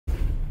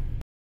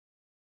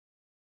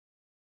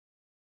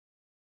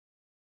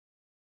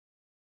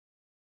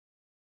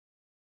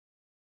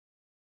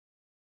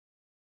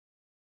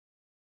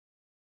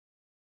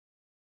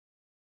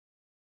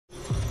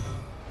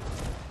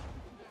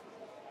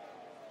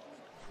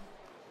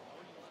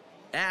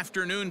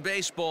Afternoon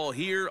baseball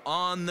here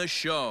on the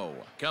show.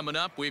 Coming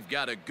up, we've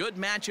got a good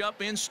matchup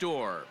in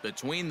store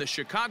between the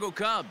Chicago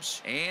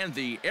Cubs and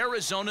the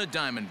Arizona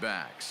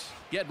Diamondbacks.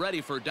 Get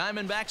ready for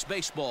Diamondbacks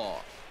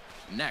baseball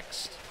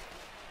next.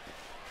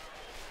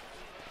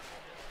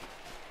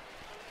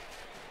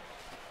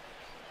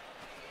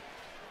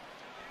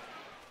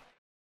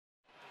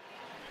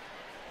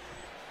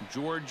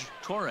 George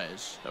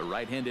Torres, a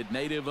right-handed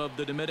native of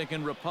the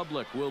Dominican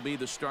Republic, will be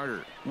the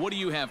starter. What do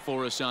you have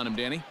for us on him,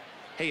 Danny?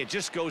 Hey, it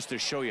just goes to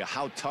show you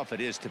how tough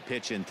it is to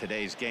pitch in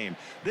today's game.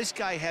 This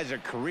guy has a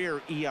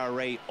career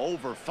ERA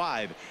over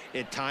 5.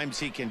 At times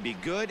he can be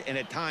good, and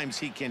at times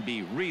he can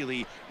be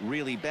really,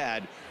 really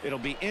bad. It'll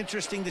be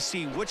interesting to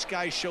see which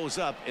guy shows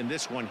up in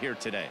this one here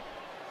today.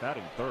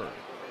 Batting third,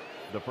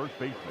 the first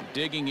baseman.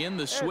 Digging in,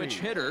 the switch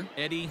hitter,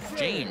 Eddie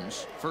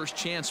James. First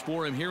chance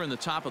for him here in the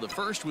top of the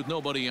first with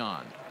nobody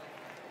on.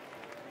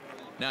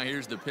 Now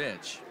here's the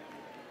pitch.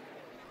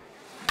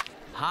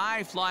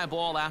 High fly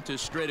ball out to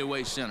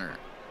straightaway center.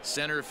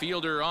 Center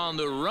fielder on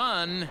the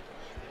run.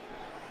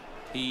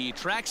 He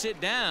tracks it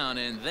down,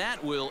 and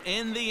that will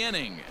end the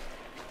inning.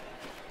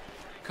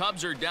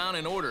 Cubs are down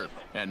in order,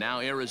 and now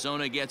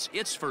Arizona gets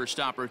its first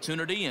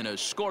opportunity in a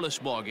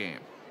scoreless ball game.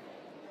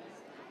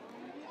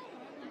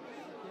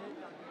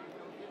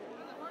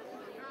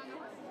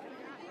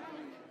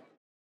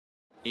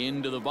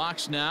 Into the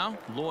box now,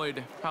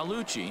 Lloyd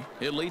Palucci.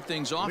 He'll lead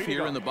things off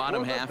here in the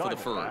bottom half of the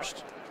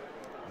first.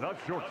 The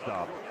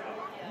shortstop,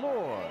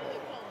 Lloyd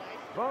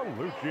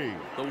Palucci.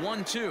 The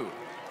 1-2.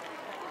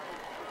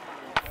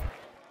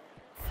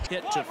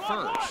 Hit to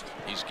first.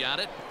 He's got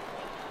it.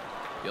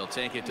 He'll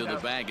take it to the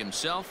bag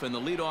himself, and the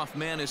leadoff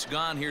man is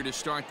gone here to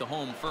start the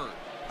home first.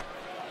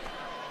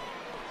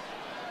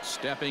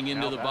 Stepping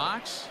into the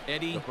box,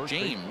 Eddie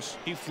James.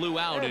 He flew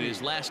out at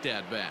his last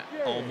at-bat.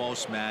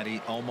 Almost,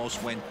 Matty.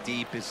 Almost went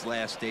deep his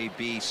last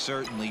AB.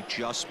 Certainly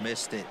just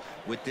missed it.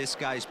 With this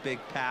guy's big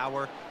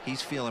power,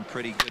 he's feeling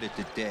pretty good at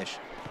the dish.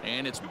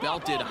 And it's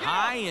belted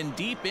high and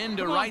deep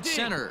into right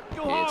center.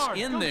 It's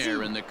in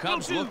there, and the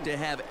Cubs look to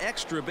have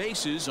extra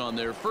bases on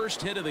their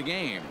first hit of the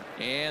game.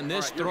 And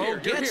this throw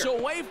gets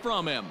away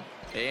from him.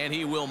 And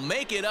he will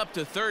make it up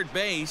to third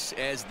base,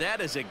 as that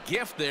is a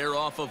gift there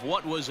off of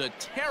what was a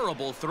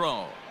terrible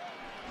throw.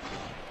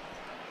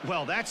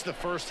 Well, that's the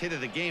first hit of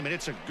the game, and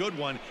it's a good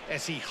one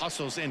as he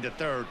hustles into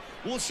third.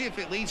 We'll see if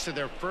it leads to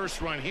their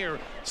first run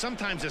here.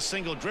 Sometimes a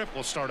single drip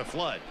will start a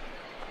flood.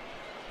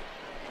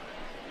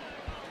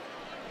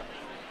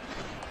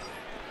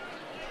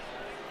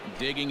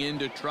 Digging in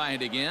to try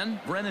it again,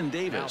 Brennan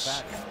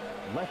Davis.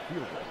 Left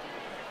fielder,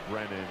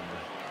 Brennan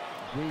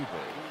Davis.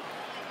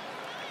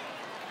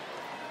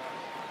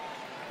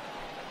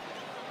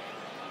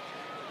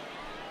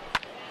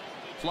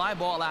 Fly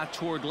ball out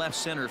toward left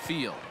center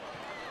field.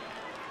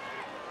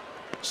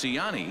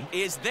 Ciani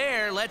is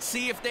there. Let's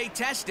see if they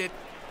test it.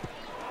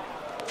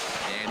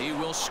 And he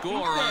will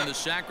score on the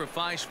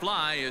sacrifice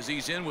fly as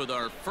he's in with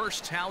our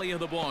first tally of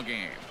the ball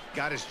game.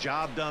 Got his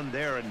job done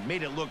there and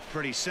made it look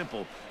pretty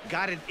simple.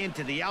 Got it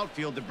into the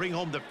outfield to bring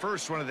home the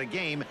first run of the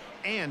game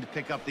and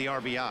pick up the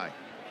RBI.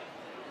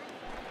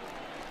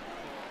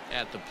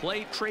 At the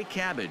plate, Trey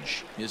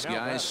Cabbage. His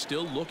guys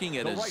still looking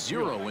at a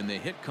 0 in the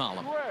hit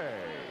column.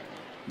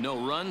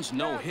 No runs,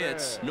 no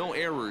hits, no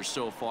errors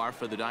so far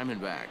for the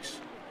Diamondbacks.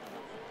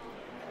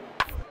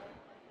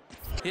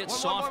 Hit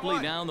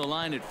softly down the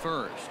line at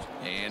first,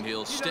 and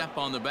he'll step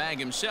on the bag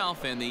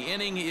himself, and the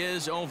inning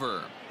is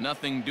over.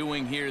 Nothing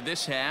doing here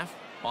this half.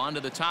 On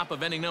to the top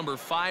of inning number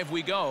 5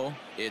 we go.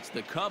 It's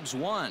the Cubs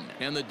 1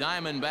 and the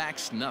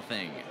Diamondbacks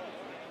nothing.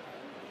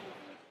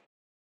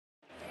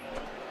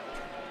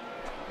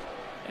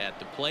 At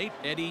the plate,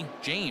 Eddie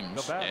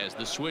James, as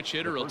the switch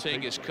hitter will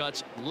take his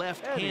cuts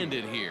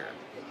left-handed here.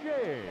 All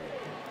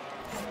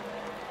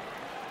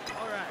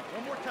right,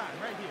 one more time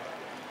right here.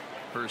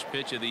 First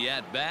pitch of the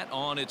at-bat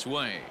on its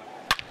way.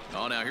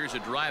 Oh, now here's a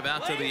drive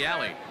out to the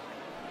alley.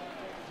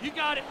 You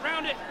got it,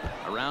 round it.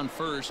 Around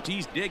first,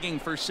 he's digging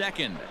for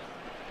second.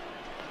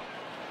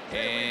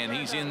 And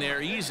he's in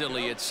there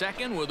easily at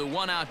second with a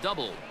one-out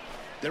double.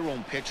 Their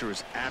own pitcher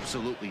is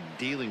absolutely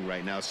dealing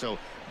right now, so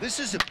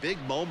this is a big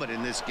moment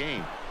in this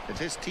game. If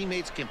his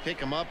teammates can pick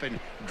him up and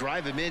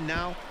drive him in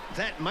now,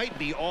 that might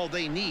be all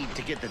they need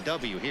to get the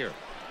W here.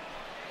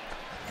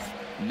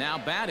 Now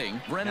batting,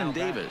 Brennan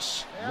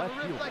Davis. Left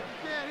fielder,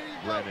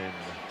 Brennan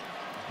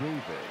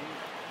Davis.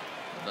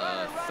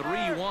 The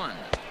 3-1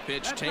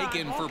 pitch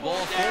taken for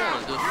ball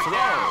 4. The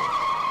throw.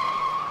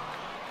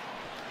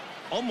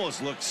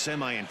 Almost looked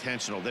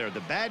semi-intentional there.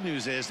 The bad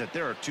news is that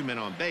there are 2 men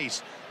on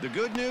base. The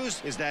good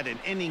news is that an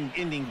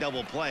inning-ending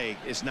double play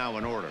is now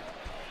in order.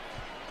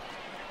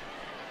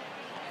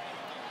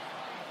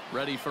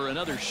 Ready for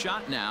another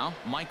shot now.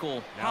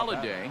 Michael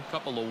Holliday.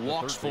 Couple of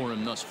walks for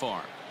him thus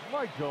far.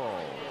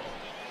 Michael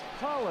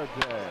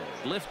Holliday.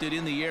 Lifted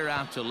in the air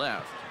out to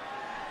left.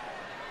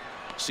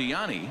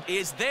 Ciani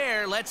is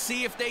there. Let's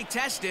see if they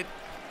test it.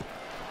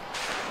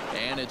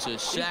 And it's a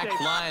sac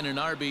fly and an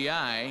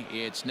RBI.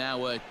 It's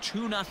now a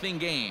 2-0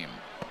 game.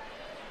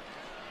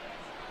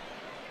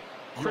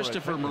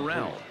 Christopher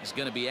Morel is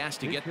going to be asked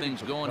to get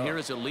things going here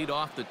as a lead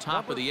off the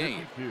top of the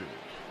 8th.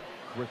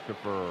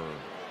 Christopher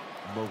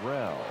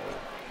Morel.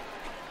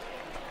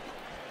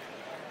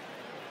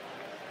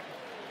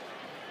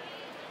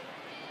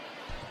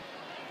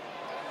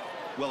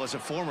 Well, as a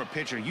former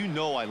pitcher, you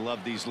know I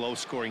love these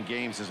low-scoring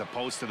games as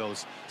opposed to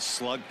those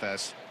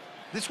slugfests.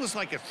 This was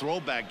like a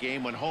throwback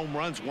game when home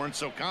runs weren't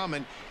so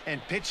common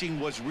and pitching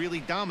was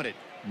really dominant.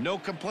 No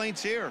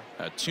complaints here.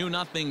 A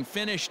 2-0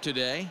 finish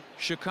today.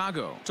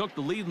 Chicago took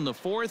the lead in the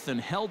 4th and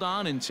held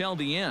on until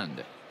the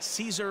end.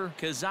 Cesar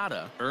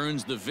Quezada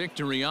earns the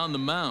victory on the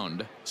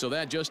mound. So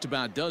that just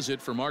about does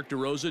it for Mark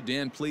DeRosa,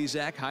 Dan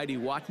Plesac, Heidi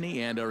Watney,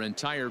 and our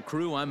entire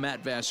crew. I'm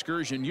Matt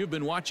Vasgersian. You've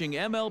been watching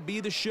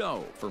MLB The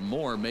Show. For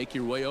more, make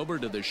your way over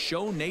to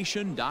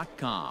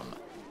theshownation.com.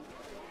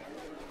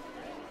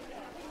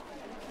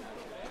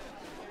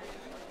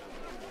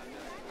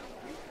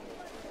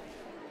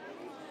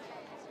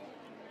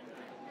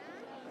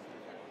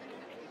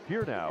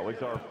 Here now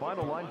is our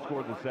final line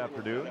score this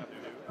afternoon.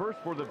 First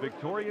for the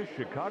victorious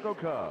Chicago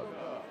Cubs.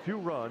 2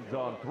 runs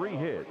on 3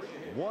 hits,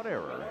 1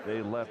 error.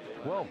 They left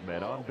 12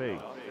 men on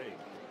base.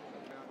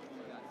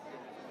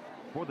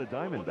 For the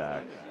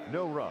Diamondbacks,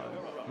 no runs,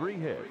 3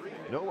 hits,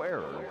 no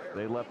errors.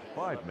 They left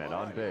 5 men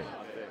on base.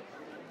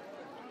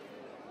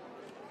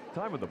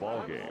 Time of the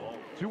ball game,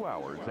 2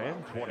 hours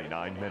and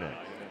 29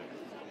 minutes.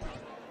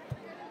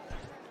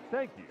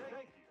 Thank you.